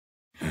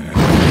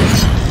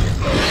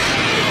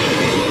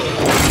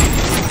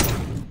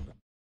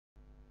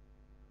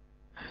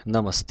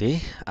नमस्ते।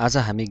 आज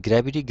हामी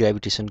ग्रेभिटी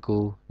ग्रेभिटेसनको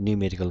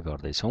न्युमेरिकल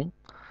गर्दैछौँ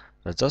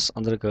र जस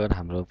अन्तर्गत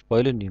हाम्रो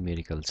पहिलो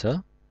न्युमेरिकल छ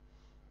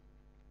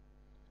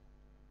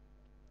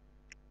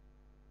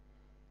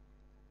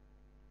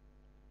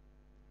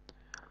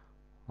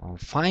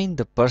find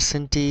the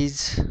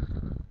percentage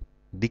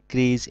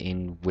decrease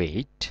in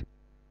weight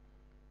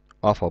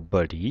of a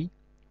body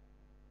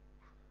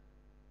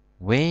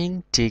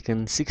when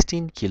taken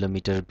 16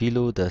 km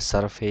below the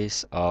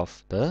surface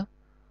of the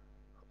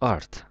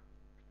earth.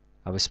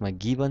 अब यसमा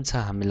गिवन छ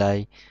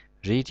हामीलाई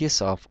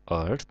radius of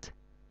earth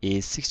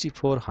is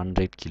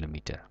 6400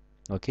 kilometre.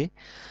 Okay,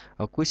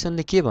 अब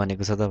क्वेसनले के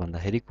भनेको छ त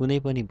भन्दाखेरि कुनै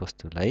पनि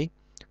वस्तुलाई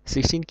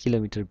 16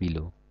 किलोमिटर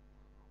बिलो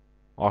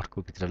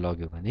अर्थको भित्र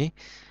लग्यो भने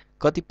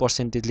कति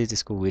पर्सेन्टेजले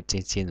त्यसको वेट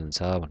चाहिँ चेन्ज हुन्छ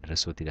भनेर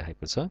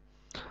सोधिरहेको छ.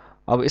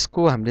 अब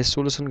यसको हामीले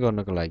सोलुसन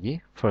गर्नको लागि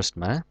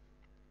फर्स्टमा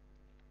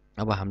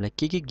अब हामीलाई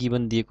के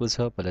गिवन दिएको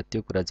छ पहिला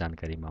त्यो कुरा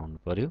जानकारीमा आउनु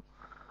पर्यो.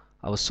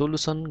 अब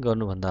सोलुसन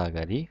गर्नुभन्दा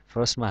अगाडि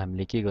फर्स्टमा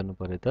हामीले के गर्नु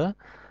पर्यो त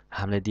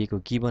हामीले दिएको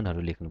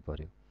गिवनहरू लेख्नु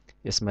पर्यो.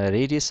 यसमा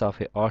रेडियस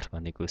अफ ए अर्थ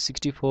भनेको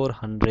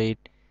 6400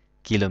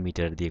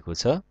 किलोमिटर दिएको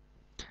छ.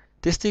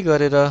 त्यस्तै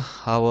गरेर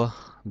अब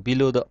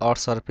बिलो द अर्थ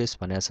सर्फेस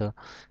भनेको छ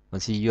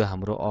भनेपछि यो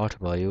हाम्रो अर्थ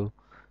भयो.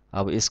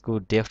 अब यसको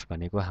डेप्थ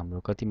भनेको हाम्रो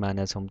कति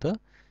मानेका छौँ त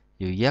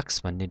यो x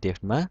भन्ने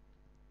डेप्थमा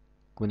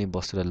कुनै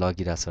वस्तुलाई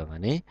लगिरहेछ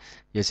भने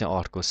यो चाहिँ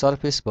अर्थको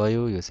सर्फेस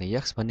भयो, यो चाहिँ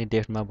x भन्ने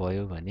डेप्थमा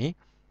भयो भने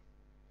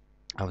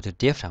अब त्यो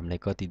डेप्थ हामीलाई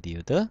कति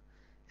दियो त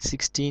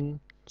 16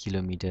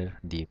 किलोमिटर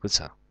दिएको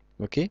छ.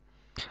 ओके,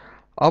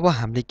 अब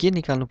हामीले के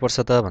निकाल्नु पर्छ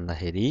त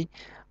भन्दाखेरि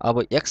अब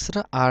x र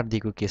r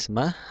दिएको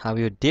केसमा अब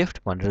यो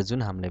डेप्थ भनेर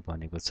जुन हामीले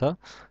भनेको छ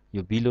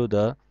यो बिलो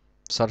द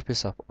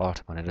सर्फेस अफ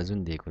अर्थ भनेर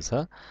जुन दिएको छ.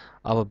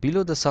 अब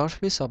below the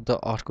surface of the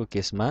अर्थको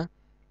केसमा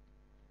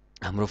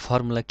हाम्रो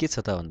फर्मुला के छ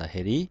त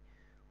भन्दाखेरि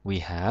we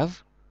have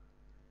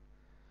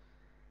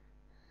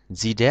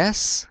g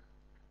dash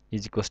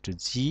is equals to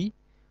g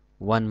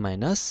 1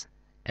 minus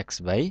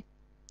x by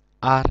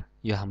r.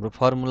 यो हाम्रो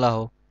फर्मुला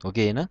हो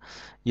कि हैन.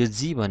 यो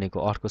g भनेको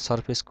अर्थको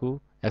सर्फेसको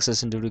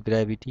acceleration due to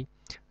gravity,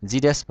 g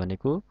dash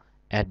भनेको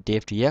at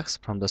depth x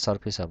from the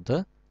surface of the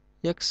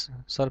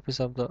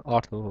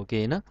earth हो कि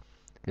हैन.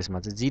 त्यसमा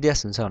चाहिँ g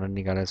dash हुन्छ भनेर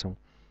निकालेका छौँ.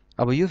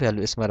 अब यो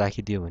भ्यालु यसमा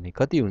राखिदियो भने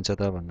कति हुन्छ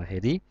त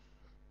भन्दाखेरि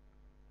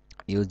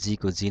यो g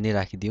को g नै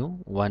राखिदियौँ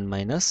 1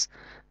 माइनस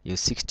यो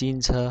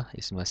 16 छ,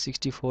 यसमा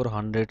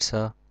 6400 छ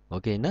हो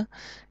कि हैन.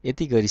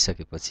 यति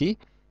गरिसकेपछि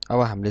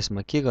अब हामीले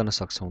यसमा के गर्न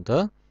सक्छौँ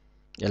त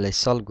यसलाई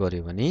सल्भ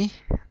गर्यो भने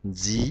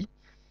g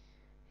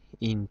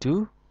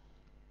इन्टु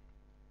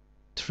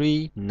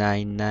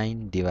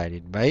 399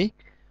 डिभाइडेड बाई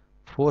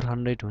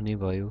 400 हुने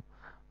भयो.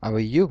 अब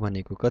यो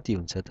भनेको कति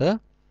हुन्छ त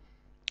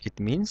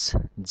इट मिन्स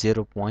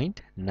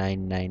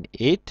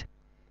 0.998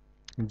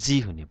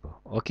 g हुने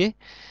भयो. ओके,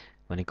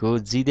 भनेको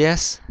g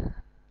dash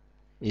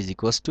is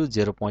equals to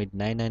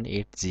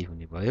 0.998 g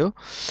हुने भयो.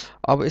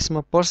 अब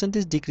यसमा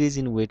पर्सेन्टेज डिक्रिज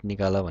इन वेट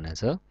निकाल भनेको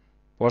छ.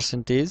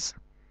 पर्सेन्टेज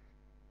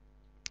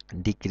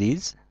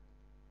डिक्रिज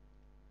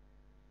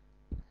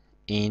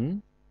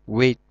इन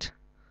वेट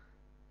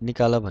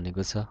निकाल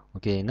भनेको छ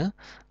ओके हैन.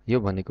 यो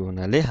भनेको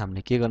हुनाले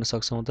हामीले के गर्न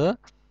सक्छौँ त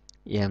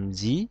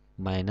mg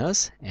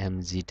minus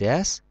mg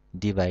dash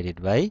divided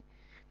by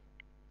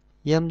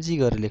mg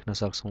गरेर लेख्न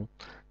सक्छौँ.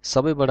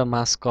 सबैबाट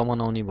मास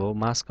कमन आउने भयो.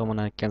 मास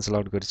कमन क्यान्सल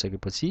आउट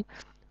गरिसकेपछि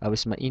अब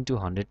यसमा इन्टु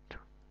 100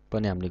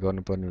 पनि हामीले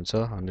गर्नुपर्ने हुन्छ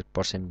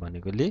 100%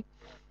 भनेकोले.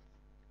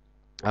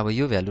 अब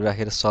यो भ्यालु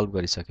राखेर सल्भ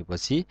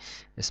गरिसकेपछि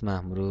यसमा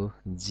हाम्रो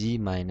g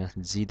minus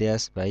g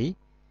dash by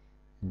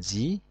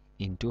g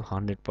into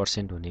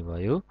 100% हुने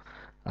भयो.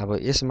 अब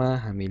यसमा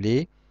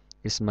हामीले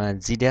यसमा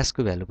g dash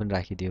को भ्यालु पनि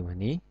राखिदियो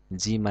भने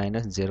g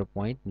minus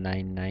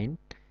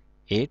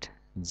 0.998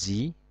 g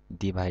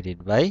divided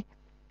by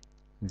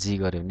g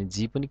गर्यो भने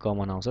g पनि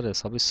कमन आउँछ र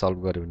सबै सल्भ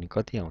गर्यो भने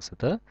कति आउँछ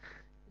त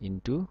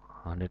इन्टु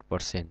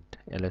 100%.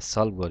 यसलाई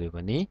सल्भ गर्यो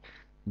भने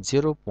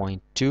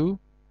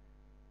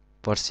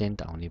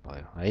 0.2% आउने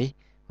भयो है.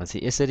 भनेपछि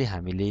यसरी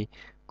हामीले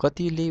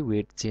कतिले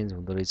वेट चेन्ज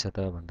हुँदो रहेछ त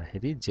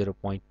भन्दाखेरि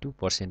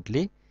 0.2%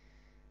 ले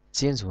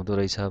चेन्ज हुँदो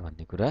रहेछ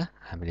भन्ने कुरा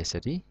हामीले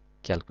यसरी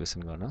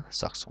क्याल्कुलेसन गर्न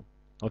सक्छौँ.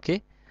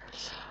 ओके,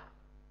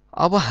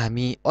 अब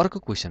हामी अर्को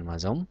क्वेसनमा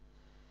जाउँ.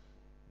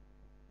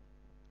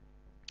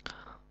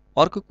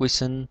 अर्को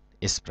क्वेसन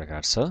यस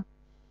प्रकार छ.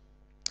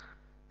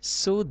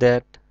 So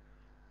that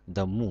the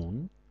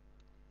moon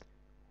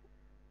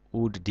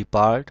would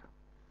depart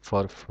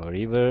for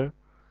forever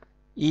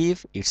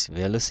if its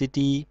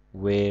velocity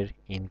were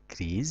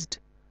increased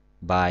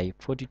by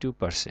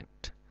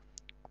 42%.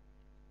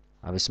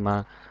 अब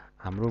यसमा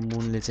हाम्रो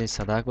मूनले चाहिँ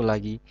सदाको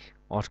लागि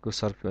अर्थको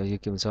सर्फ यो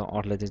के हुन्छ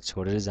अर्थलाई चाहिँ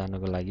छोडेर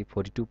जानको लागि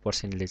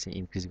 42% ले चाहिँ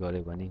इन्क्रिज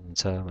गर्यो भने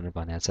हुन्छ भनेर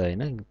भनेको छ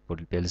हैन.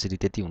 भेलोसिटी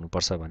त्यति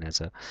हुनुपर्छ भनेको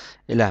छ.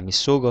 यसलाई हामी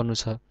सो गर्नु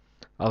छ.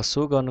 अब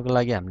सो गर्नको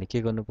लागि हामीले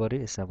के गर्नु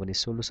पर्यो यसमा पनि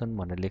सोलुसन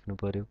भनेर लेख्नु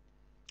पर्यो.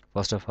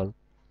 फर्स्ट अफ अल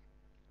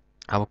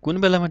अब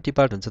कुन बेलामा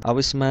डिपार्ट हुन्छ अब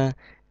यसमा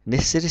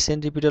necessary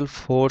centripetal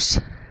force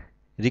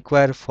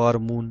require for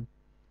moon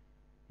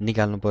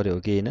निकाल्नु पर्यो हो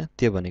कि हैन.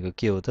 त्यो भनेको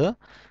के हो त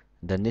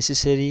the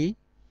necessary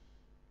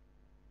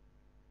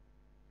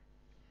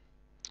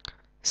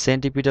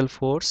centripetal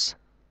force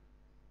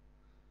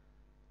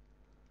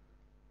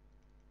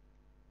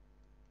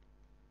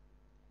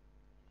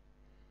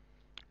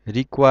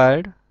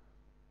required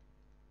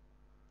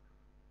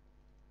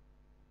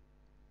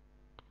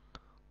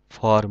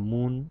for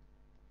moon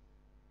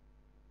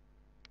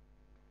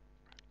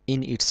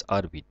in its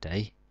orbit,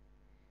 है,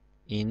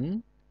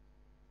 in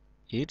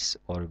its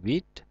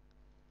orbit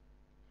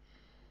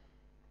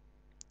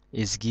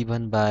is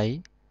given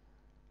by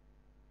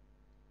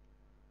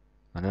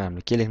भनेर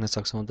हामीले के लेख्न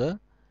सक्छौं त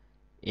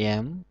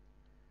m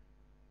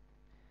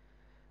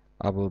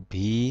अब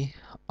v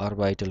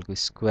orbital को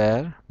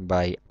स्क्वायर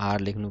by r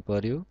लेख्नु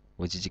पर्यो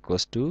which is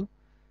equals to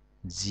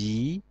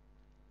g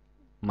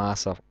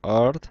mass of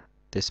earth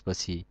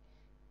त्यसपछि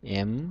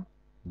m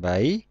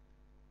by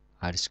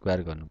r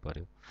स्क्वायर गर्नु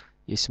पर्यो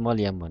यो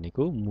स्मल m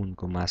भनेको मून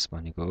को मास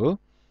भनेको हो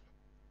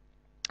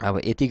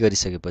अब यति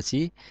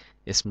गरिसकेपछि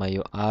यसमा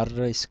यो r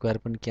र स्क्वायर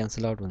पनि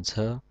क्यान्सल आउट हुन्छ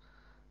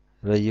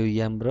र यो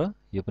m र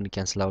यो पनि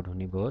क्यान्सल आउट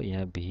हुने भयो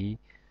यहाँ v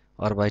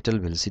orbital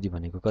velocity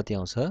भनेको कति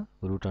आउँछ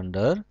root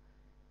under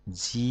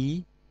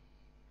g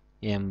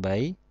m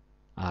by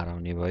r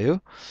आउने भयो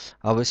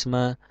अब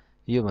यसमा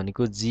यो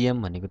भनेको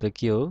gm भनेको त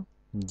के हो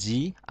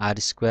g r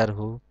स्क्वायर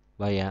हो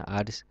वा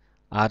यहाँ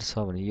r छ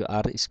भने यो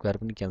r स्क्वायर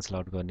पनि क्यान्सल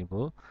आउट गर्ने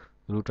भयो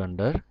रुट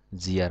अन्डर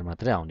gr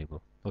मात्रै आउने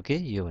भयो ओके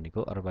यो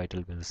भनेको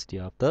orbital velocity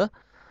of the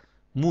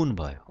moon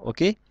भयो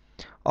ओके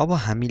अब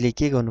हामीले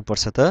के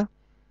गर्नुपर्छ त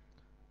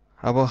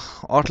अब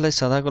अर्थलाई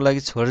सदाको लागि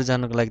छोडेर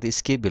जानको लागि त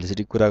स्केप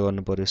भेलोसिटी कुरा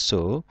गर्नु पर्यो so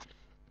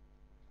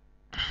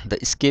the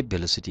scape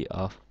velocity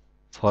of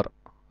for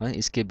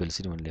scape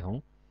velocity भन्ने लेखौं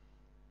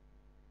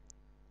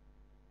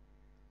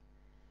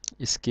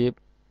स्केप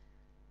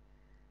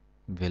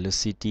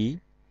भेलोसिटी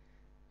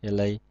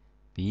यसलाई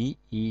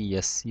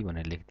VESC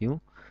भनेर लेख्दियौ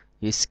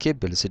यो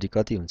स्केप भेलोसिटी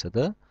कति हुन्छ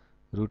त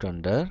रुट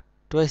अन्डर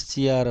ट्वाइस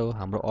जीआर हो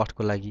हाम्रो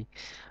अर्थको लागि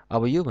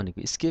अब यो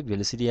भनेको स्केप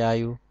भेलोसिटी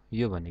आयो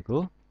यो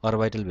भनेको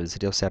orbital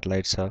velocity of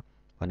satellite छ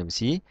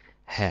भनेपछि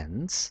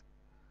hence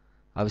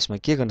अब यसमा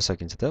के गर्न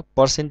सकिन्छ त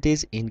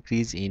percentage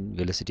increase in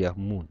velocity of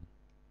moon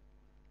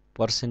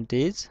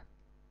percentage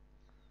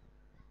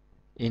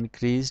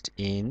increased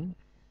in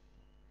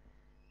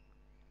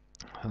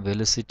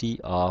velocity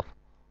of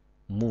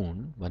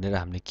moon भनेर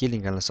हामीले के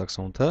निकाल्न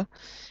सक्छौं त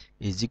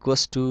is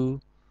equals to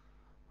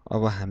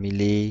अब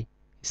हामीले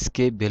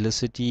escape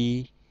velocity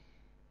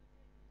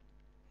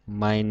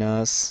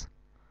minus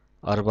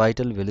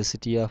orbital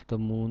velocity of the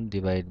moon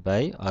divided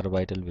by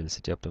orbital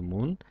velocity of the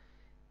moon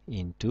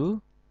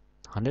into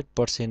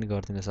 100%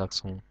 गर्दिन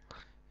सक्छौं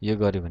यो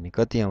गर्यो भने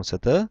कति आउँछ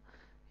त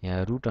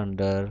यहाँ root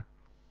under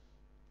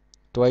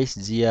twice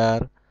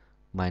GR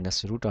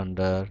minus root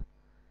under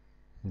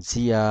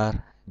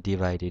GR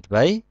divided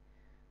by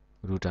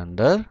root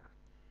under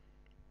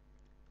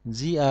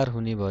GR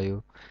हुने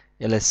भयो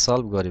यसलाई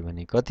सल्भ गर्यो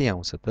भने कति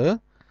आउँछ त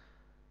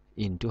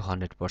इन्टु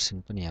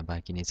 100% पनि यहाँ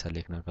बाँकी नै छ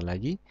लेख्नको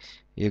लागि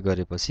यो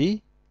गरेपछि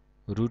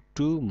रुट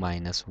 2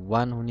 माइनस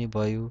 1 हुने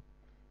भयो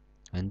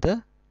हैन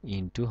त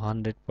इन्टु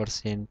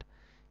 100%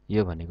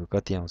 यो भनेको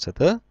कति आउँछ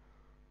त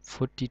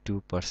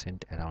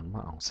 42% अराउन्डमा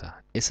आउँछ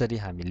यसरी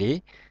हामीले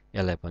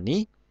यसलाई पनि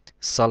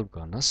सल्भ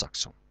गर्न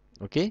सक्छौं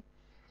ओके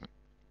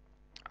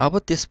अब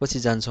त्यसपछि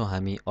जान्छौं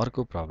हामी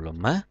अर्को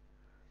प्रब्लममा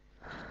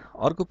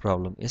अर्को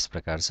प्रब्लम यस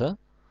प्रकार छ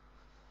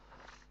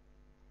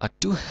a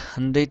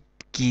 200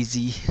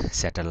 kg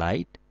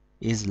satellite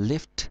is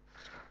lifted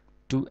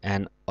to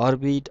an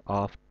orbit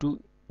of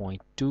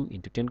 2.2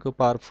 into 10 to the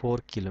power 4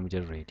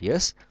 kilometer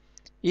radius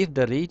if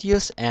the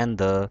radius and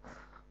the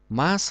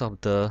mass of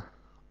the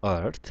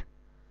earth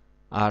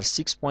are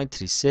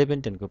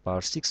 6.37 10 to the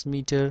power 6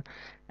 meter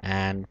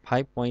and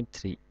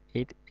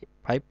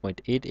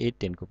 5.88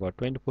 10 to the power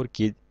 24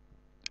 kg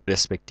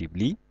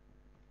respectively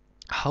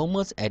how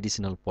much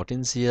additional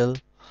potential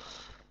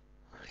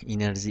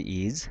energy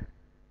is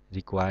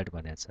required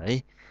भनेको छ है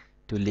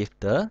to lift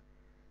the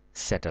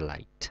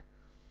satellite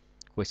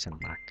question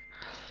mark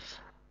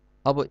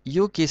अब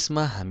यो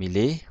केसमा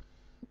हामीले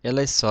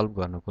यसलाई solve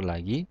गर्नको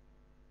लागि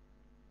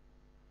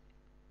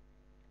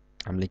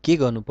हामीले के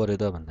गर्नु पर्यो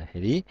त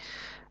भन्दाखेरि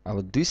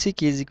अब 200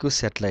 केजी को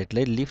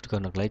स्याटेलाइटलाई लिफ्ट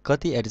गर्नको लागि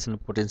कति एडिसनल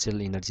पोटेन्शियल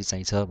एनर्जी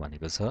चाहिन्छ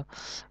भनेको छ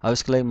अब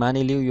यसको लागि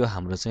मानिलियौ यो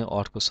हाम्रो चाहिँ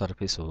अर्थको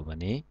सरफेस हो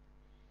भने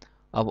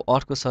अब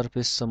अर्थको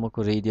सरफेस सम्मको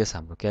रेडियस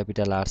हाम्रो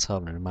क्यापिटल आर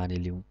छ भनेर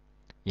मानिलियौ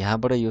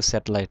यहाँबाट यो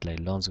स्याटेलाइटलाई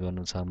लन्च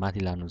गर्नु छ माथि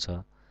लानु छ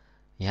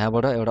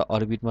यहाँबाट एउटा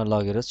अर्बिटमा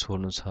लगेर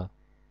छोड्नु छ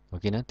हो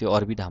किन त्यो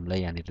अर्बिट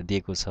हामीलाई यहाँनिर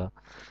दिएको छ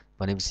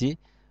भनेपछि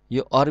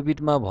यो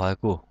अर्बिटमा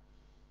भएको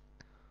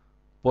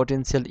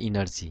पोटेन्शियल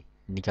एनर्जी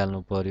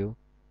निकाल्नु पर्यो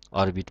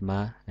अर्बिटमा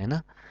हैन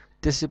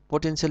त्यसै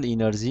potential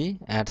energy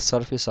at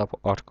surface of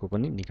अर्थ को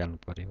पनि निकाल्नु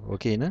पर्यो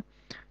ओके हैन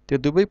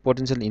त्यो दुवै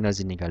पोटेन्शियल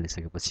एनर्जी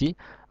निकालिसकेपछि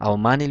अब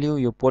मानिलियौ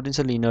यो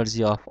पोटेन्शियल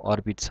एनर्जी अफ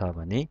अर्बिट छ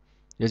भने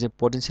यो चाहिँ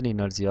पोटेन्शियल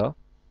एनर्जी अफ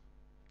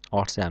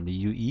अर्थ चाहिँ हामीले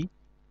युई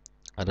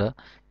र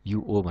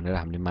UO भनेर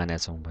हामीले मानेका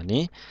छौँ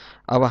भने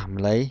अब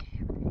हामीलाई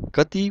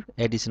कति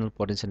एडिसनल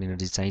पोटेन्सियल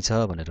एनर्जी चाहिन्छ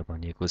भनेर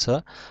भनिएको छ।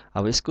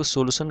 अब यसको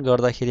सोलुसन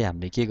गर्दाखेरि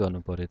हामीले के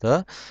गर्नु पर्यो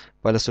त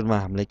पहिला सुरुमा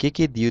हामीलाई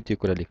के दियो त्यो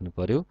कुरा लेख्नु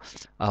पर्यो।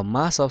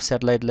 मास अफ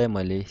स्याटेलाइटलाई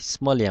मैले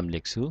स्मल एम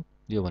लेख्छु।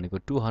 यो भनेको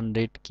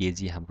 200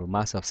 केजी हाम्रो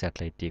मास अफ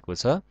स्याटेलाइट दिएको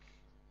छ।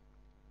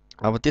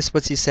 अब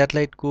त्यसपछि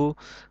स्याटेलाइटको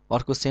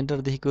अर्को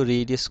सेन्टरदेखिको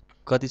रेडियस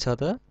कति छ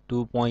त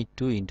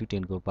 2.2 ×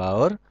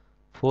 10⁴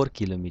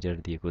 किलोमिटर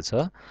दिएको छ।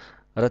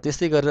 र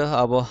त्यस्तै गरेर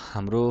अब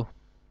हाम्रो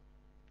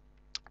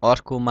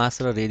अर्थको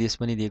मास र रेडियस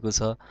पनि दिएको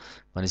छ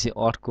भनेपछि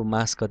अर्थको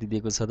मास कति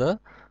दिएको छ त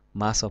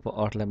मास अफ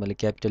अर्थलाई मैले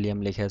क्यापिटल एम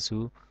लेखेको छु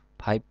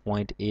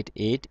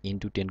 5.88 ×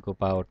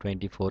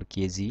 10⁻24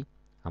 केजी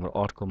हाम्रो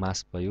अर्थको मास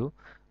भयो।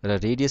 र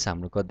रेडियस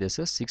हाम्रो कति छ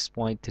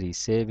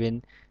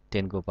 6.37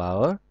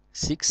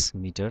 10⁻6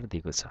 मिटर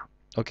दिएको छ।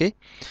 ओके,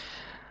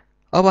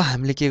 अब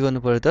हामीले के गर्नु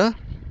पर्यो त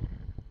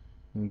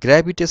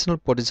gravitational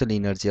potential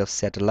energy of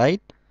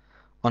satellite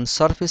on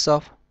surface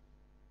of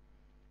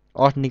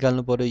अर्थ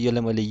निकाल्नु पर्यो।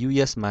 यसलाई मैले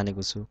युएस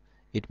मानेको छु।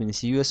 इट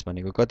मिन्स युएस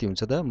भनेको कति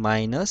हुन्छ त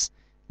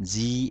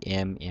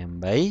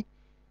 -GMM/R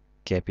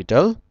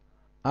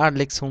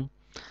लेख्छौँ।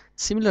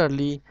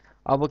 सिमिलरली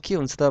अब के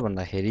हुन्छ त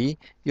भन्दाखेरि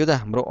यो त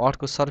हाम्रो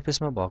अर्थको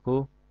सर्फेसमा भएको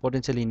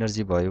पोटेन्शियल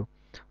इनर्जी भयो।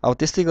 अब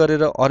त्यस्तै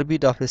गरेर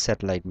orbit of A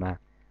स्याटेलाइटमा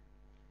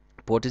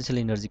potential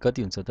energy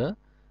कति हुन्छ त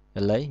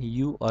यसलाई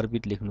यु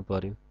अर्बिट लेख्नु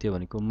पर्यो। त्यो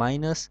भनेको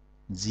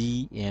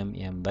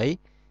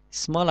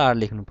 -GMM/r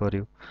लेख्नु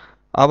पर्यो।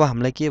 अब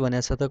हामीलाई के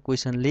भनेको छ त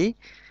क्वेसनले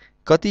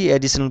कति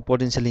एडिसनल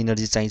पोटेन्शियल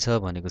इनर्जी चाहिन्छ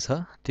भनेको छ।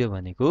 त्यो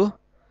भनेको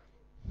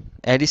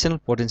एडिसनल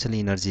पोटेन्शियल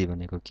इनर्जी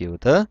भनेको के हो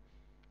त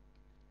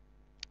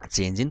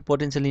चेन्ज इन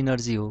पोटेन्शियल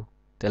इनर्जी हो।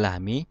 त्यसलाई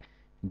हामी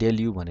डेल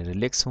यु भनेर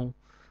लेख्छौँ।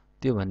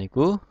 त्यो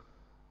भनेको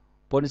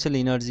potential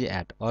energy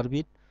at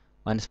orbit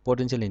minus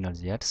potential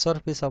energy at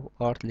surface of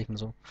अर्थ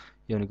लेख्छौँ।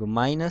 यो भनेको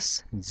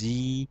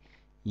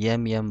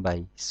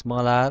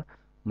 -GMM/r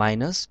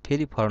माइनस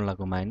फेरि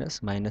फर्मुलाको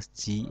माइनस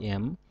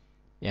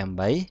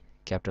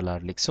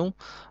GMM/R लेख्छौँ।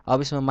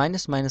 अब यसमा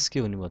माइनस माइनस के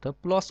हुने भयो त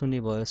प्लस हुने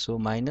भयो। सो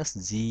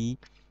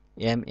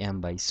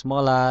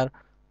 -GMM/r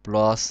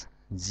प्लस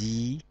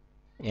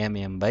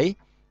GMM/R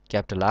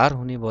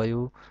हुने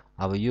भयो।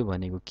 अब यो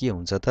भनेको के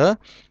हुन्छ त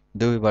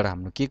दुवैबाट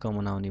हाम्रो के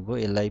कमन आउने भयो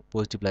यसलाई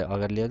पोजिटिभलाई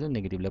अगाडि ल्याइदिउँ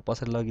नेगेटिभलाई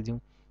पछाडि लगिदिउँ।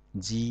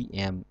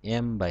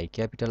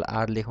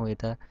 GMM/R लेखौँ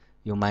यता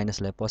यो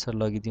माइनसलाई पछाडि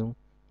लगिदिउँ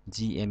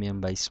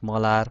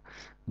GMM/r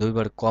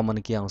दुवैबाट कमन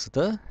के आउँछ त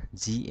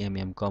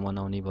GMM कमन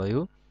आउने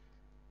भयो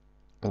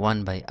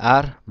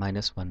 1/r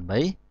माइनस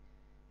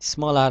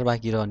 1/r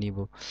बाँकी रहने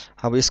भयो।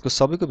 अब यसको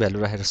सबैको भ्यालु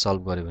राखेर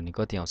सल्भ गर्यो भने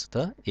कति आउँछ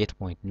त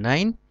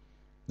 8.9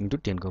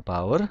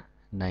 ×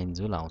 10⁹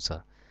 जुल आउँछ।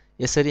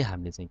 यसरी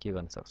हामीले चाहिँ के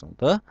गर्न सक्छौँ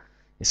त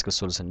यसको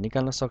सोलुसन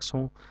निकाल्न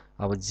सक्छौँ।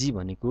 अब जी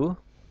भनेको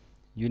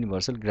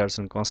युनिभर्सल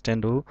ग्रेभिटेसन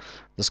कन्स्ट्यान्ट हो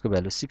जसको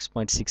भ्यालु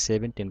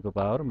 6.67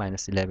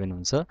 10⁻11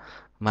 हुन्छ।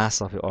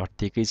 मास अफ अर्थ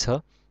दिएकै छ,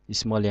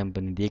 स्मल एम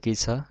पनि दिएकै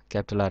छ,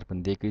 क्यापिटल आर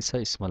पनि दिएकै छ,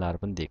 स्मल आर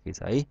पनि दिएकै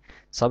छ है।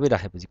 सबै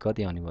राखेपछि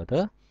कति आउने भयो त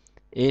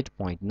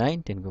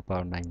 8.9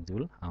 10⁹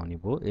 जुल आउने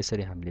भयो।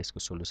 यसरी हामीले यसको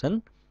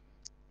सोलुसन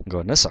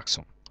गर्न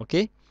सक्छौँ।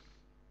 ओके,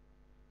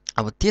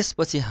 अब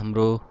त्यसपछि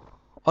हाम्रो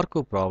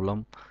अर्को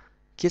प्रब्लम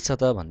के छ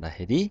त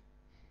भन्दाखेरि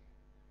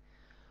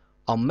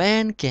A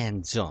man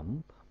can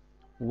jump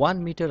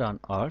 1 meter on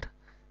earth.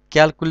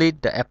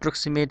 Calculate the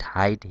approximate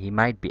height he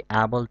might be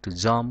able to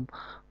jump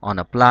on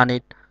a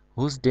planet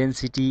whose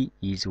density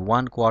is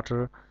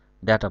 1/4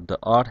 that of the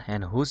earth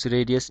and whose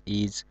radius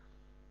is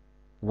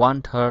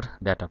 1/3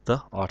 that of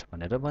the earth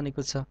भनेर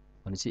भनेको छ।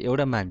 भनेपछि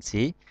एउटा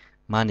मान्छे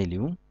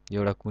मानिलिउँ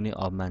एउटा कुनै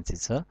अब मान्छे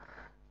छ,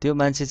 त्यो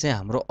मान्छे चाहिँ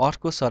हाम्रो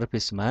अर्थको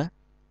सर्फेसमा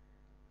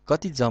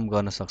कति जम्प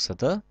गर्न सक्छ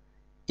त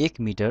 1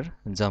 मिटर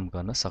जम्प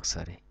गर्न सक्छ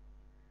अरे।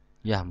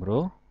 यो हाम्रो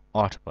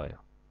अर्थ भयो।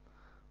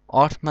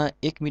 अर्थमा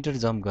 1 मिटर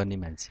जम्प गर्ने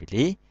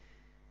मान्छेले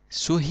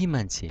सोही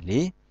मान्छेले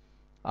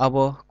अब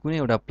कुनै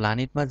एउटा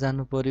प्लानेटमा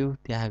जानु पर्यो,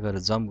 त्यहाँ गएर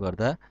जम्प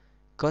गर्दा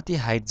कति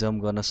हाइट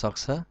जम्प गर्न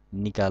सक्छ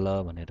निकाल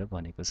भनेर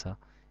भनेको छ।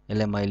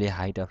 यसलाई मैले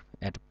हाइट अफ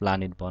एट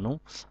प्लानेट बनाऊ।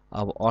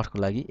 अब अर्थको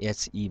लागि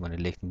HE भनेर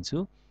लेखिदिन्छु,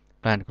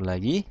 प्लानेटको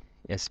लागि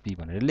SP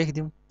भनेर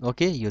लेखिदिउँ।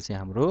 ओके, यो चाहिँ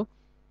हाम्रो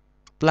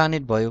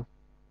प्लानेट भयो।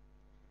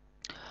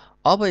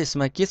 अब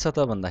यसमा के छ त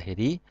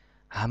भन्दाखेरि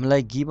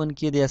हामीलाई गिभन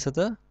के दिएको छ त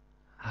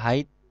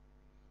हाइट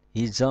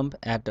हि जम्प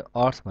एट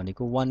अर्थ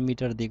भनेको 1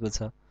 मिटर दिएको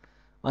छ।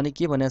 अनि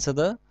के भनेको छ त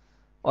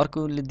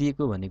अर्कोले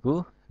दिएको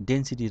भनेको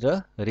डेन्सिटी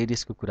र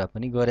रेडियसको कुरा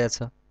पनि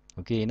गरेछ।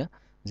 ओके हैन,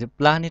 जो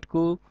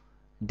प्लानेटको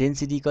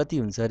डेन्सिटी कति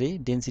हुन्छ रे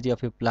डेन्सिटी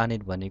अफ ए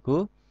प्लानेट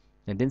भनेको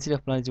डेन्सिटी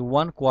अफ प्लानेट चाहिँ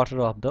 1/4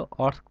 अफ द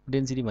अर्थ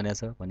डेन्सिटी भनेको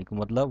छ। भनेको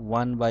मतलब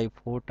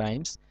 1/4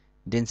 टाइम्स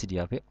डेन्सिटी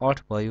अफ ए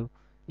अर्थ भयो।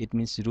 इट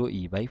मिन्स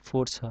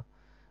ρE/4 छ।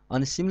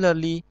 अनि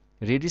similarly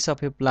radius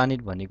of A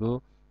planet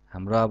भनेको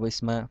हाम्रो अब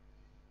यसमा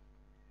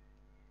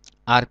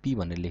RP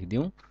भनेर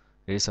लेखिदिउँ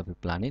रेडियस अफ ए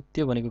प्लानेट।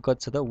 त्यो भनेको कति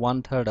छ त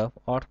 1/3 अफ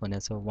अर्थ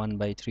भनेको छ।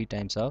 1/3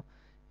 टाइम्स अफ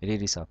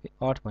रेडियस अफ ए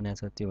अर्थ भनेको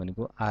छ। त्यो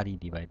भनेको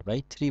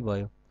RE/3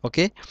 भयो।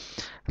 ओके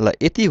ल,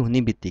 यति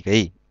हुने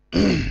बित्तिकै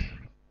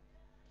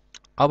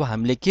अब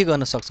हामीले के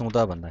गर्न सक्छौं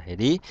त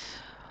भन्दाखेरि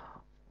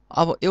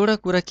अब एउटा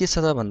कुरा के छ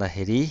त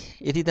भन्दाखेरि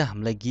यदि त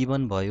हामीलाई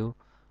गिवन भयो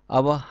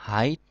अब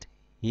height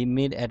he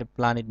made at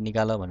planet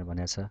निकाल भनेर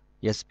भनेको छ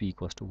एसपी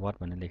इक्वल्स टु वाट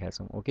भनेर लेखेका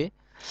छौं ओके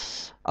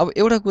अब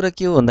एउटा कुरा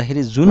के हो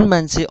भन्दाखेरि जुन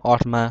मान्छे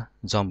अर्थमा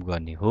जम्प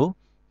गर्ने हो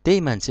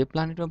त्यही मान्छे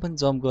प्लानेटमा पनि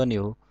जम्प गर्ने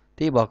हो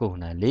त्यही भएको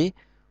हुनाले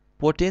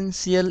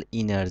पोटेन्शियल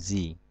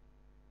इनर्जी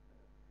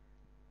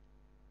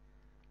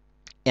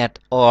एट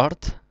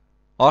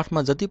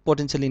अर्थमा जति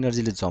पोटेन्शियल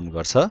इनर्जीले जम्प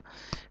गर्छ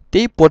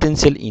त्यही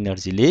पोटेन्शियल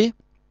इनर्जीले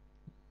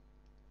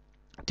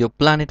त्यो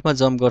प्लानेटमा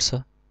जम्प गर्छ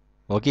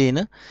हो कि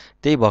हैन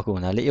त्यही भएको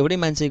हुनाले एउटै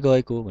मान्छे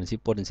गएको भनेपछि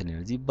पोटेन्शियल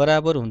इनर्जी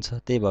बराबर हुन्छ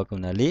त्यही भएको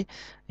हुनाले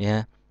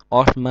यहाँ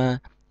अर्थमा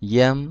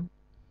एम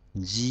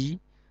जी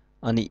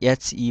अनि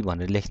एचई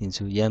भनेर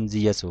लेखिदिन्छु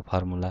एमजीएच हो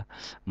फर्मुला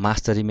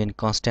मास त रिमेन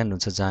कन्स्ट्यान्ट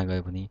हुन्छ जहाँ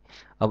गए पनि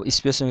अब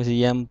स्पेसमा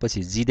एम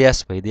पछि जी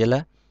ड्यास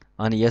भइदिएला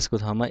अनि यसको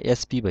ठाउँमा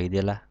एचपी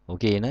भइदिएला हो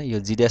कि हैन यो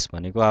जी ड्यास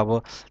भनेको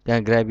अब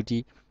त्यहाँ gravity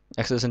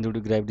acceleration due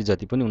to gravity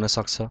जति पनि हुन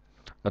सक्छ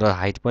र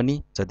हाइट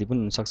पनि जति पनि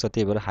हुन सक्छ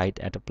त्यही भएर हाइट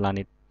एट अ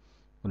प्लानेट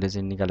उले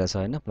चाहिँ निकालेको छ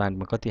हैन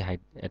प्लानेटमा कति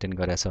हाइट एटेन्ड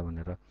गरेको छ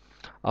भनेर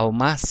अब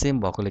मास सेम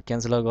भएकोले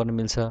क्यान्सल गर्न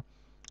मिल्छ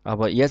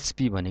अब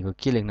एचपी भनेको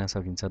के लेख्न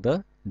सकिन्छ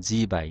त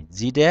जी बाई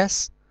जी ड्यास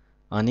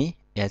अनि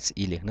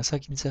एचई लेख्न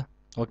सकिन्छ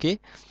ओके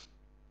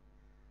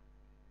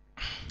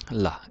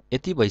ल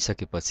यति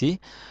भइसकेपछि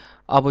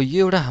अब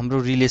यो एउटा हाम्रो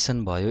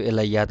रिलेसन भयो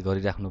यसलाई याद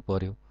गरिराख्नु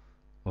पर्यो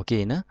हो कि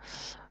हैन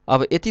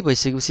अब यति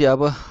भइसकेपछि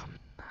अब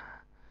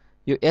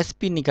यो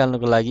एचपी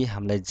निकाल्नको लागि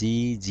हामीलाई जी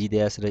जी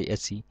ड्यास र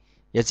एचई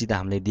त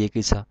हामीलाई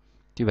दिएकै छ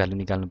त्यो भ्यालु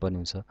निकाल्नु पर्ने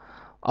हुन्छ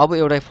अब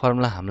एउटा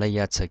फर्मुला हामीलाई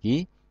याद छ कि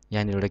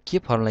यहाँनिर एउटा के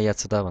फर्मुला याद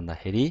छ त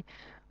भन्दाखेरि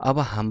अब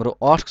हाम्रो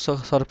अर्थ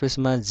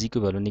सरफेसमा जी को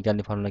भ्यालु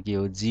निकाल्ने फर्मुला के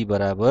हो जी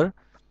बराबर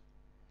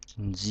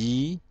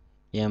G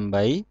M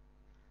by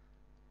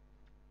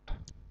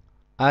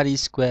are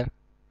square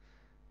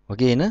हो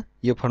कि हैन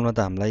यो फर्मुला त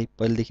हामीलाई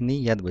पहिलेदेखि नै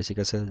याद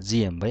भइसकेको छ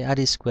जीएम बाई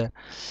आर स्क्वायर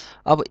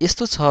अब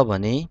यस्तो छ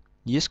भने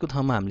यसको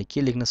ठाउँमा हामीले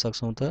के लेख्न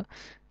सक्छौं त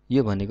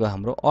यो भनेको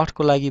हाम्रो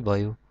अर्थको लागि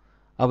भयो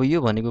अब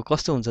यो भनेको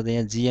कस्तो हुन्छ त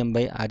यहाँ जीएम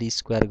बाई आर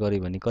स्क्वायर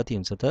गर्यो भने कति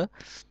हुन्छ त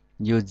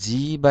यो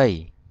जी बाई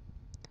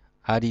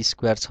आर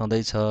स्क्वायर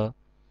छँदैछ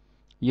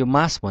यो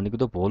मास भनेको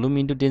त भोल्युम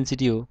इन्टु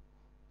डेन्सिटी हो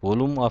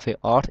volume of A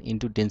earth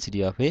into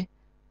density of ए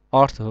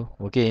अर्थ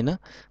हो कि हैन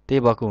त्यही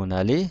भएको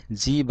हुनाले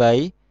जी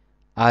बाई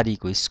आर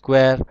को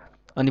स्क्वायर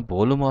अनि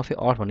भोल्युम अफ ए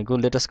अर्थ भनेको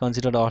लेटेस्ट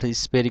कन्सिडर अर्थ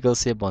स्फेरिकल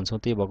सेप भन्छौं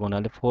त्यही भएको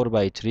हुनाले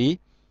 4/3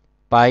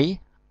 पाई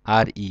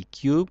आरई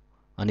क्यूब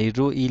अनि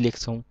रो ई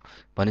लेख्छौं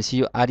भनेपछि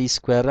यो आर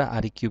स्क्वायर र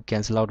आर क्यूब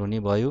क्यान्सल आउट हुने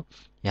भयो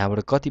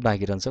यहाँबाट कति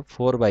बाँकी रहन्छ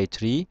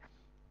 4/3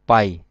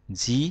 पाई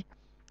जी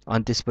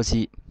अनि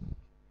त्यसपछि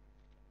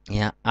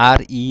यहाँ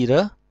आरई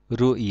र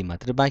रो ई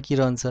मात्र बाँकी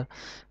रहन्छ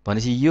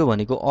भनेपछि यो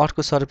भनेको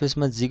अर्थको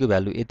सरफेसमा जी को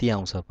भ्यालु यति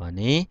आउँछ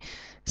भने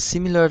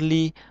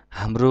सिमिलरली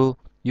हाम्रो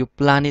यो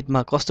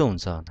प्लानेटमा कस्तो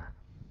हुन्छ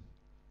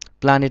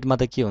प्लानेटमा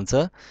त के हुन्छ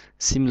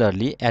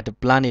सिमिलरली एट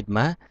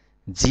प्लानेटमा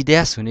जी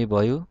ड्यास हुने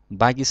भयो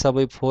बाँकी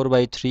सबै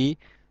 4/3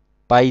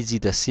 पाई जी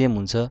त सेम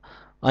हुन्छ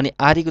अनि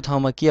आरई को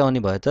ठाउँमा के आउने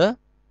भयो त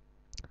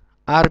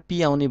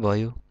आरपी आउने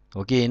भयो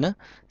हो कि हैन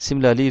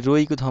सिमिलरली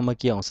रोई को ठाउँमा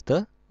के आउँछ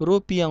त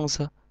रोपी आउँछ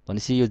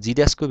भनेपछि यो जी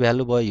ड्यास को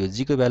भ्यालु भयो यो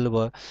जी को भ्यालु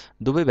भयो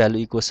दुवै भ्यालु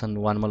इक्वेसन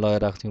 1 मा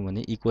लगाएर राख्थ्यौं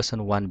भने इक्वेसन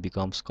 1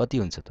 बिकम्स कति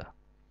हुन्छ त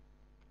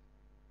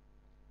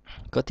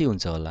कति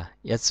हुन्छ होला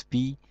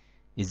HP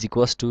is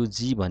equals two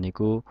G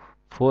भनेको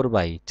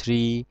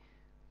 4/3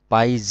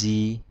 पाई जी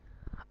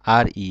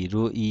आरई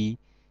रो ई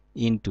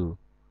इन्टु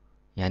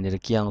यहाँनिर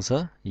के आउँछ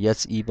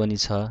एचई पनि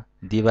छ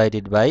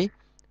डिभाइडेड बाई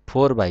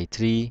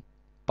 4/3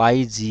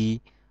 पाई जी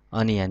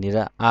अनि यहाँनिर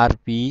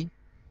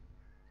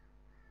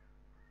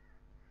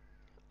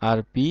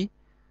आरपी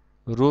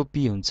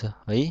रोपी हुन्छ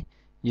है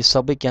यो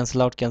सबै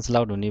क्यान्सल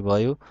आउट हुने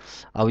भयो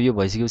अब यो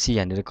भइसकेपछि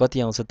यहाँनिर कति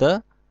आउँछ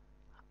त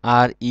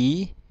आरई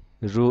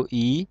रो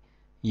ई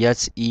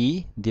एचई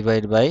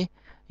डिभाइड बाई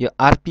यो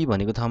आरपी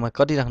भनेको ठाउँमा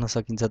कति राख्न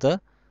सकिन्छ त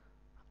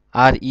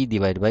आरई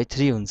डिभाइड बाई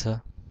 3 हुन्छ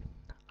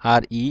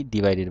आरई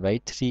डिभाइडेड बाई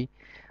 3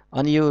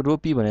 अनि यो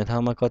रोपी भन्ने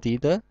ठाउँमा कति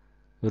त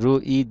रो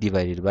ई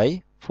डिभाइडेड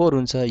बाई 4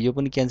 हुन्छ यो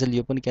पनि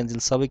क्यान्सल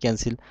सबै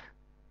क्यान्सल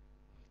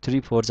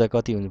 3 4 जा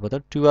कति हुन्छ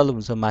त 12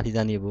 हुन्छ माथि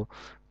जाने भयो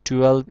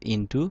 12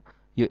 इन्टु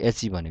यो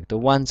एचई भनेको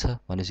त 1 छ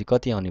भनेपछि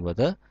कति आउने भयो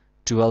त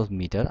 12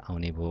 मिटर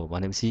आउने भयो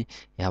भनेपछि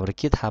यहाँबाट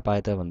के थाहा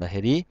पाए त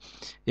भन्दाखेरि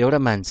एउटा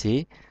मान्छे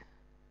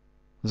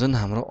जुन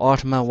हाम्रो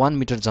अर्थमा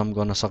 1 मिटर जम्प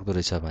गर्न सक्दो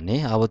रहेछ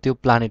भने अब त्यो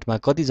प्लानेटमा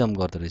कति जम्प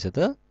गर्दो रहेछ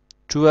त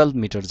 12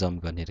 मिटर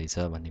जम्प गर्ने रहेछ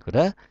भन्ने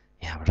कुरा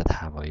यहाँबाट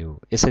थाहा भयो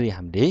यसरी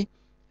हामीले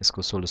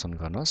यसको सोलुसन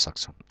गर्न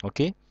सक्छौं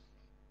ओके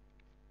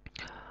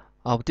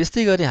अब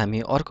त्यस्तै गरी हामी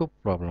अर्को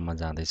प्रब्लममा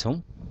जाँदै छौं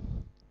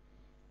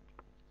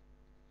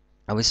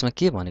अब यसमा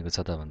के भनेको छ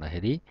त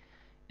भन्दाखेरि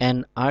an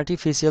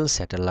artificial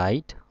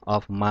satellite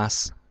of mass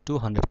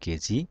 200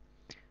 kg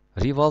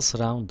revolves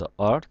around the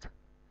earth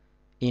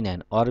in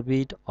an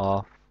orbit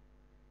of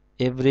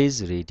average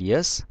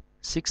radius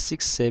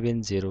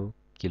 6670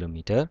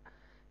 km.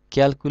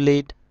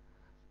 Calculate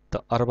the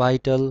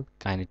orbital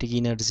kinetic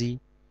energy,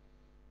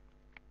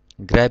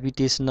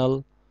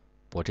 gravitational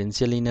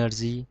potential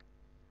energy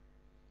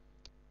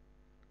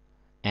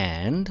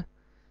and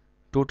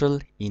total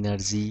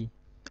energy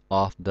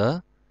of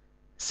the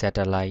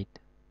satellite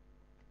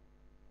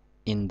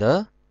in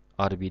the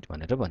orbit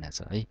भनेर भनेको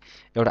छ है।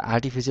 एउटा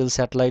artificial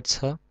satellite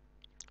छ,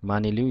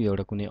 मानिलिउँ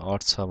एउटा कुनै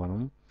अर्थ छ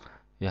भनौँ,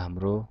 यो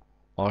हाम्रो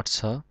अर्थ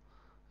छ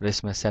र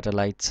यसमा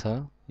स्याटेलाइट छ।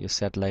 यो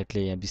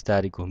स्याटेलाइटले यहाँ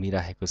बिस्तारै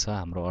घुमिरहेको छ,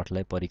 हाम्रो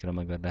अर्थलाई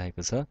परिक्रमा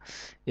गरिरहेको छ।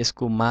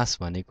 यसको मास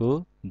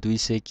भनेको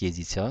 200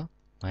 केजी छ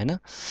हैन।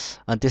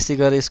 अनि त्यसै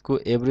गरेर यसको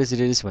एभरेज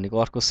रेडियस भनेको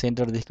अर्थको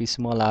सेन्टरदेखि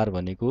स्मल आर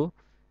भनेको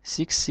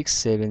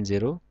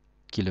 6670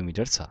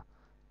 किलोमिटर छ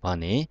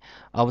भने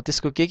अब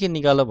त्यसको के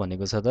निकाल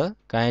भनेको छ त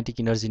काइनेटिक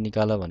एनर्जी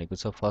निकाल भनेको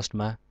छ।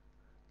 फर्स्टमा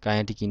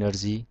kinetic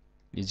energy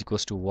is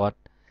equals to what,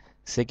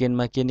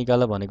 सेकेन्डमा के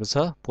निकाल भनेको छ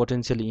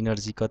पोटेन्शियल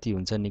एनर्जी कति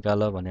हुन्छ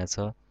निकाल भनेको छ,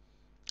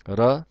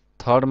 र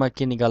थर्डमा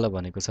के निकाल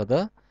भनेको छ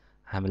त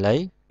हामीलाई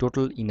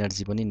टोटल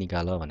एनर्जी पनि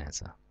निकाल भनेको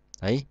छ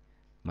है।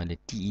 मैले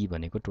टीई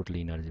भनेको टोटल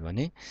एनर्जी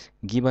भने।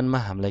 गिभनमा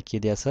हामीलाई के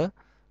दिएको छ,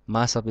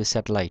 mass of the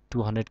satellite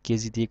 200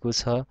 KG दिएको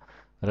छ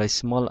र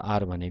स्मल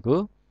आर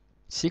भनेको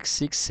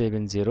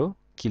 6670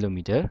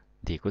 किलोमिटर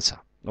दिएको छ।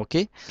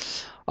 ओके,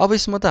 अब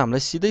यसमा त हामीलाई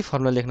सिधै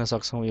फर्मुला लेख्न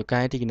सक्छौं। यो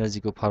काइनेटिक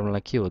एनर्जीको फर्मुला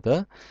के हो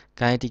त,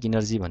 काइनेटिक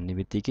एनर्जी भन्ने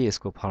बित्तिकै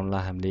यसको फर्मुला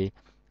हामीले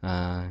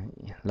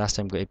लास्ट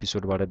टाइमको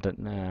एपिसोडबाट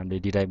हामीले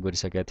डिराइभ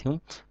गरिसकेका थियौं।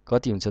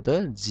 कति हुन्छ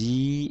त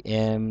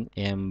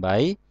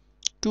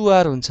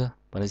gmm/2r हुन्छ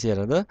भनेपछि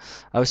हेर त।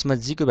 अब यसमा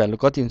g को भ्यालु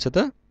कति हुन्छ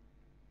त,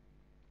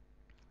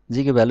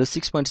 g को भ्यालु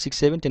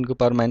 6.67 10 को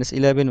पावर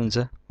 -11 हुन्छ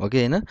हो कि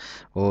हैन।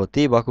 हो,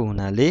 त्यही भएको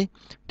हुनाले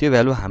त्यो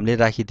भ्यालु हामीले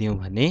राखिदियौं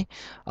भने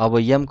अब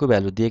m को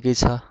भ्यालु दिएकै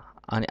छ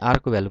अनि r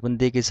को भ्यालु पनि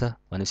दिएकै छ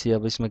भनेपछि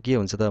अब यसमा के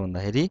हुन्छ त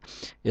भन्दाखेरि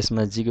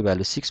यसमा g को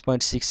भ्यालु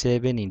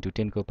 6.67 इन्टु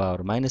 10 को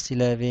पावर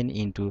 -11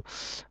 इन्टु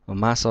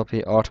मास अफ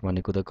ए अर्थ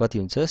भनेको त कति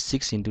हुन्छ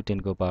 6 इन्टु 10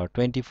 को पावर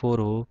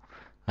 24 हो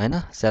हैन।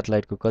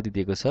 स्याटेलाइटको कति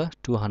दिएको छ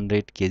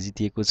 200 केजी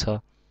दिएको छ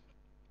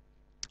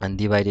अनि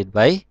डिभाइडेड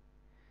बाइ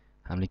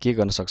हामीले के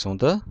गर्न सक्छौं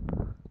त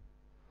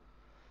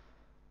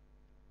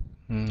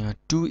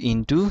 2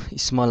 इन्टु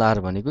स्मल आर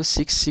भनेको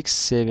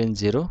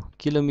 6670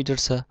 किलोमिटर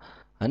छ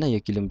हैन। यो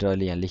किलोमिटर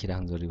अहिले यहाँ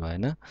लेखिराख्नु जरुरी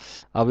भएन।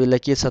 अब यसलाई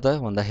के छ त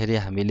भन्दाखेरि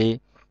हामीले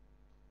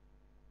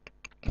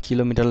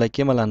किलोमिटरलाई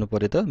केमा लानु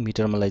पर्यो त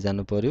मिटरमा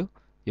लैजानु पर्यो।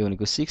 यो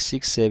भनेको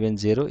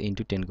 6670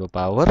 इन्टु 10 को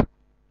पावर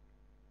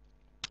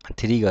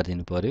 3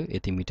 गरिदिनु पर्यो,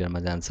 यति मिटरमा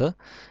जान्छ।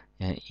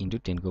 यहाँ इन्टु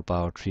 10 को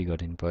पावर 3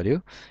 गरिदिनु पर्यो।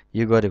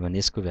 यो गर्यो भने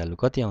यसको भ्यालु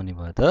कति आउने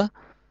भयो त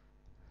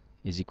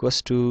इज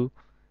इक्वल्स टु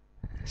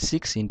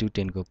 6 इन्टु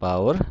 10 को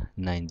पावर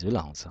 9 जुल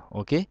आउँछ।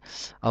 ओके,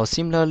 अब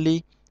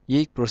सिमिलरली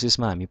यही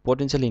प्रोसेसमा हामी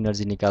पोटेन्शियल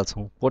एनर्जी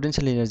निकाल्छौं।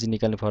 पोटेन्शियल एनर्जी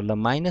निकाल्ने फर्मुला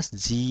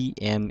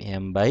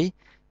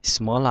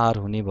 -gmm/स्मल आर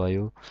हुने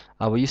भयो।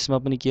 अब यसमा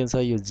पनि के हुन्छ,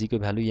 यो g को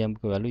भ्यालु m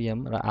को भ्यालु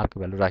m र r को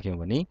भ्यालु राख्यौं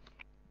भने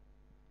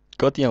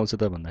कति आउँछ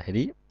त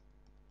भन्दाखेरि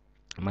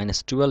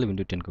 -12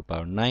 इन्टु 10 को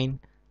पावर 9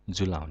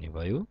 जुल आउने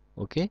भयो।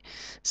 ओके,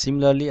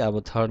 सिमिलरली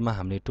अब थर्डमा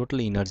हामीले टोटल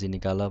एनर्जी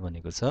निकाल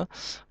भनेको छ।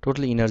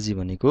 टोटल एनर्जी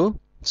भनेको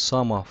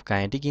some of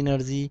kinetic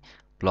energy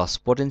plus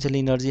potential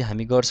energy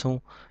हामी गर्छौं।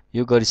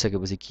 यो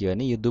गरिसकेपछि के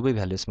गर्ने, यो दुवै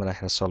भ्यालु यसमा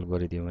राखेर सल्भ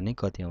गरिदियो भने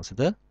कति आउँछ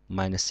त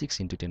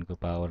 -6 इन्टु 10 को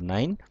पावर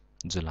 9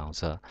 जुल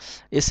आउँछ।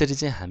 यसरी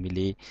चाहिँ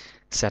हामीले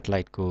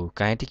स्याटेलाइटको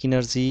काइनेटिक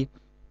एनर्जी,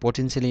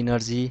 पोटेन्शियल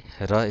एनर्जी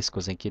र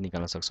यसको चाहिँ के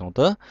निकाल्न सक्छौं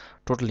त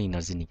टोटल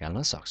एनर्जी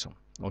निकाल्न सक्छौं।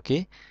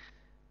 ओके,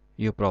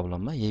 यो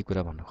प्रब्लममा यही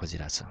कुरा भन्न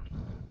खोजिरहेको छ।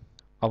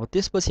 अब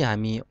त्यसपछि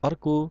हामी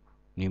अर्को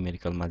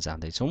न्यूमेरिकलमा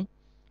जाँदै छौं।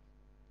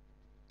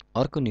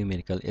 अर्को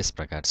न्यूमेरिकल यस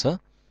प्रकार छ,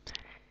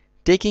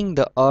 taking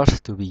the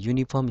earth to be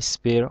uniform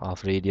sphere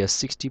of radius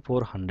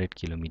 6400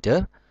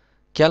 km,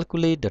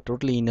 calculate the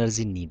total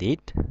energy needed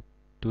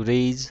to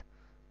raise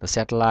the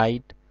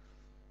satellite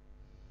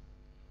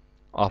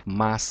of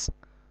mass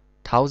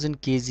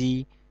 1000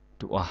 kg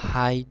to a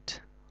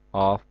height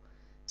of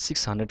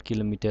 600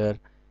 km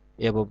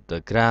above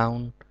the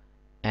ground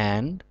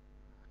and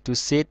to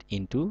set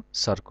into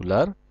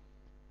circular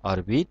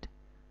orbit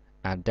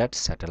at that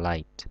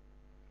satellite.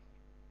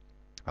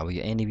 अब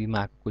यो NEB मा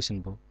आएको question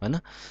भयो हैन।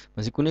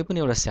 भनेपछि कुनै पनि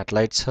एउटा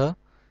स्याटेलाइट छ,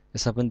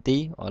 यसमा पनि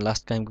त्यही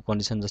लास्ट टाइमको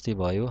कन्डिसन जस्तै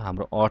भयो।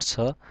 हाम्रो अर्थ छ,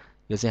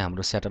 यो चाहिँ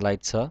हाम्रो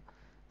स्याटेलाइट छ।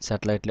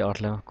 स्याटेलाइटले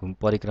अर्थलाई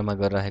परिक्रमा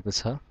गरिरहेको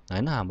छ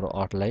हैन, हाम्रो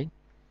अर्थलाई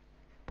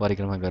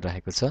परिक्रमा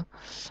गरिरहेको छ।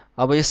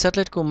 अब यो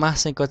स्याटेलाइटको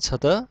मास चाहिँ कति छ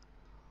त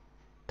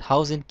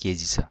 1000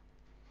 केजी छ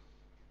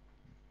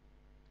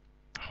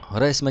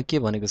र यसमा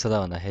के भनेको छ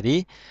त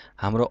भन्दाखेरि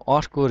हाम्रो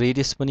अर्थको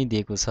रेडियस पनि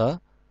दिएको छ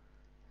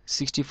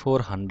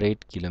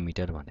 6400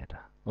 किलोमिटर भनेर।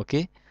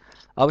 ओके,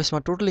 अब यसमा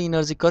टोटल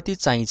एनर्जी कति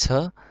चाहिन्छ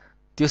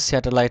त्यो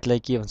स्याटेलाइटलाई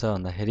के भन्छ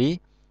भन्दाखेरि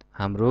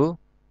हाम्रो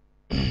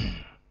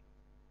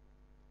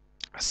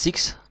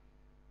 6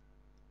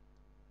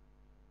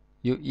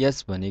 यो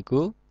एच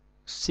भनेको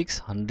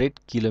 600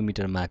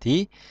 किलोमिटर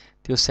माथि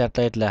त्यो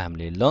स्याटेलाइटलाई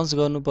हामीले लन्च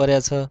गर्नु पर्या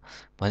छ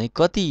भने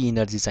कति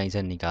एनर्जी चाहिन्छ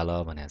निकाल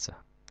भनेको छ।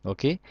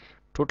 ओके,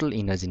 टोटल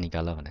इनर्जी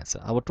निकाल भनेको छ।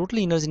 अब टोटल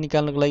इनर्जी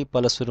निकाल्नको लागि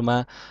पहिला सुरुमा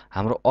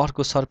हाम्रो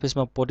अर्थको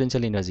सर्फेसमा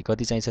पोटेन्शियल इनर्जी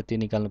कति चाहिन्छ त्यो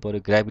निकाल्नु पर्यो।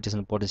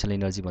 ग्राभिटेसन पोटेन्शियल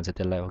इनर्जी भन्छ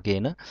त्यसलाई, हो कि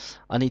हैन?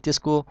 अनि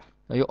त्यसको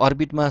यो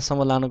अर्बिटमा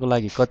सम्म लानको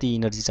लागि कति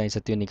इनर्जी चाहिन्छ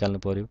त्यो निकाल्नु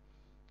पर्यो।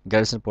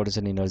 Gravitation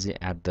potential energy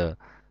at the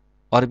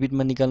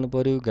अर्बिटमा निकाल्नु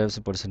पर्यो,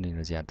 gravitation potential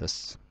energy at the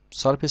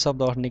surface of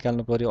the earth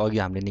निकाल्नु पर्यो, अघि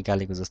हामीले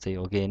निकालेको जस्तै,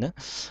 हो कि हैन?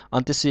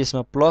 अनि त्यसपछि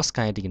यसमा प्लस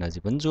काइनेटिक इनर्जी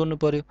पनि जोड्नु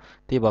पर्यो।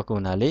 त्यही भएको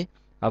हुनाले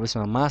अब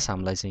यसमा मास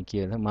हामीलाई चाहिँ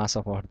के हो, मास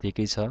अफ अर्थ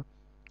दिएकै छ।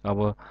 अब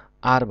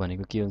आर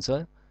भनेको के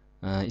हुन्छ,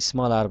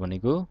 स्मल आर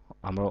भनेको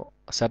हाम्रो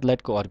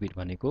सेटेलाइटको अर्बिट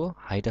भनेको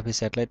height of A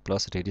satellite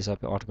plus radius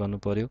of ए अर्थ गर्नु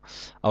पर्यो।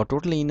 अब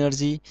टोटल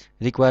इनर्जी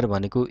रिक्वायर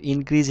भनेको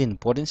increase in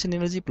potential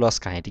energy plus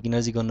kinetic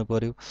energy गर्नु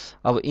पर्यो।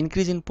 अब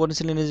इन्क्रिज इन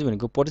पोटेन्शियल इनर्जी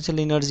भनेको potential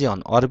energy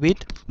on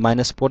orbit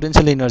minus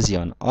potential energy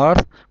on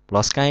earth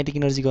plus kinetic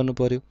energy गर्नु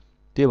पर्यो।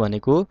 त्यो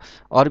भनेको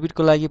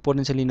अर्बिटको लागि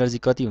पोटेन्शियल इनर्जी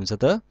कति हुन्छ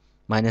त,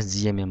 माइनस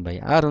जिएमएम बाई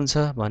आर हुन्छ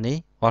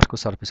भने अर्थको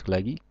सर्फेसको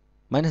लागि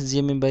minus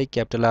GMm by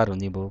capital R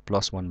हुने भयो,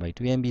 प्लस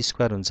 1/2 एमबी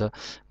स्क्वायर हुन्छ,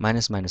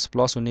 माइनस माइनस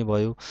प्लस हुने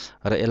भयो।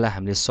 र यसलाई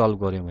हामीले सल्भ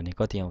गऱ्यौँ भने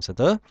कति आउँछ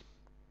त,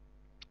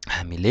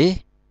 हामीले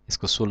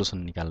यसको सोलुसन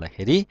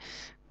निकाल्दाखेरि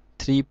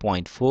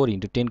 3.4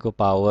 इन्टु 10 को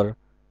पावर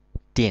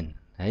 10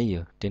 है,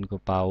 यो 10 को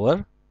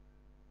पावर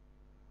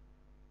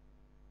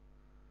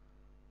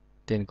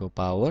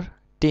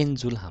 10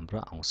 जुल हाम्रो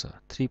आउँछ।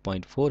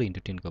 3.4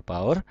 इन्टु 10 को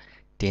पावर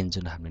 10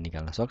 जुल हामीले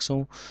निकाल्न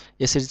सक्छौँ।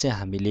 यसरी चाहिँ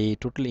हामीले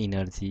टोटल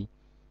इनर्जी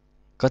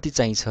कति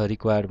चाहिन्छ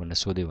रिक्वायर्ड भनेर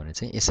सोध्यो भने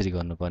चाहिँ यसरी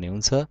गर्नुपर्ने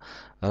हुन्छ।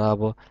 र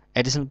अब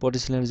एडिसनल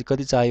पोटेन्शियल इनर्जी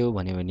कति चाहियो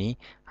भन्यो भने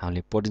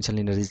हामीले potential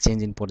energy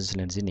change in potential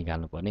energy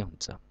निकाल्नुपर्ने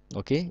हुन्छ।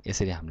 ओके,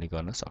 यसरी हामीले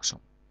गर्न सक्छौँ।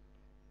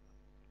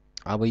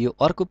 अब यो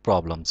अर्को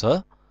प्रब्लम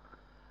छ।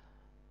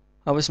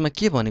 अब यसमा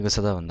के भनेको छ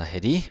त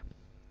भन्दाखेरि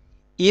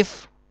if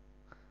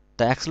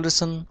the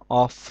acceleration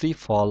of free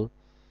फल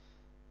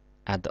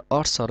at the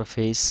earth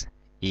surface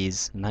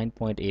is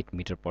 9.8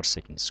 metre per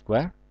second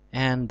square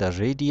and the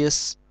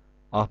radius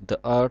of the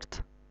earth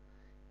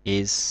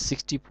is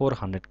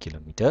 6400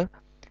 kilometer,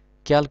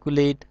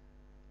 calculate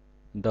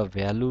the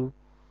value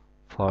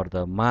for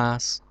the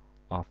mass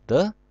of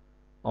the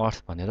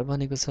earth भनेर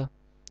भनेको छ।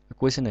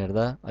 Question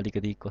हेर्दा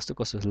अलिकति कस्तो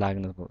कस्तो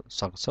लाग्न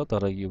सक्छ,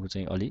 तर यो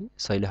चाहिँ अलि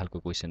सहिलो खालको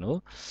क्वेसन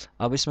हो।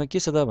 अब यसमा के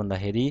छ त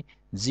भन्दाखेरि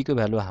जी को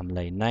भ्यालु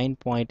हामीलाई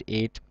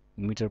 9.8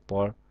 मिटर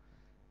पर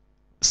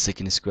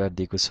सेकेन्ड स्क्वायर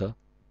दिएको छ।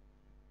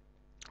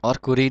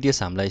 अर्को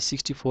रेडियस हामीलाई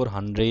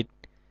 6400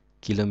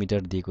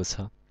 किलोमिटर दिएको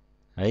छ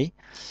है।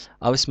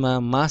 अब यसमा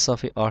मास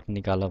अफ ए अर्थ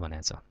निकाल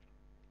भनेको छ।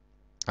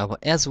 अब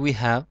एज वी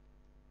हेभ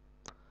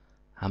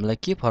हामीलाई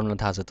के फर्मुला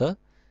थाहा छ त,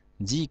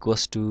 G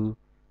equals to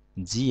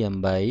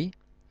GM by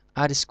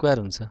are square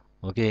हुन्छ,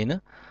 हो कि हैन?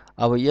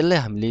 अब यसलाई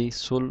हामीले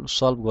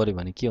सल्भ गर्यो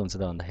भने के हुन्छ त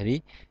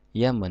भन्दाखेरि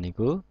एम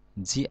भनेको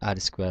जिआर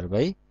स्क्वायर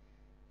बाई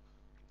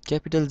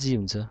क्यापिटल जी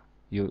हुन्छ।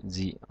 यो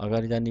जी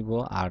अगाडि जाने भयो,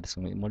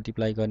 आरसँग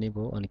मल्टिप्लाई गर्ने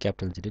भयो, अनि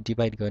क्यापिटल जीले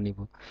डिभाइड गर्ने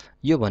भयो।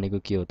 यो भनेको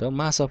के हो त,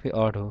 मास अफ ए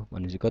अर्थ हो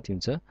भनेपछि कति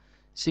हुन्छ,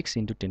 6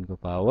 इन्टु 10 को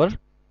पावर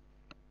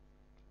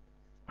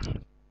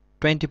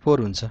 24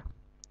 हुन्छ।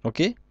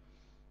 ओके,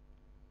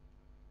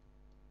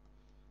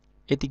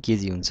 यति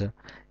केजी हुन्छ।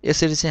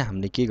 यसरी चाहिँ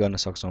हामीले के गर्न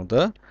सक्छौँ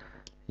त,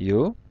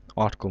 यो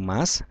अर्थको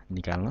मास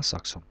निकाल्न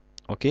सक्छौँ।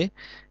 ओके,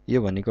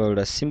 यो भनेको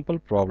एउटा सिम्पल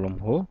प्रब्लम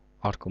हो,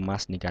 अर्थको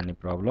मास निकाल्ने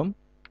प्रब्लम।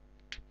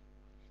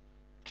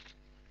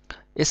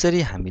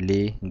 यसरी हामीले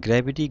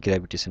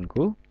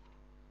ग्राभिटेसनको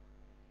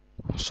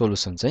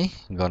सोलुसन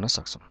चाहिँ गर्न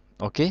सक्छौँ।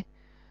 ओके,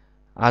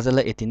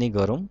 आजलाई यति नै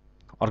गरौँ।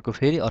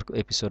 फेरि अर्को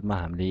एपिसोडमा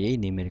हामीले यही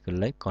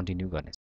न्युमेरिकललाई कन्टिन्यू गर्ने।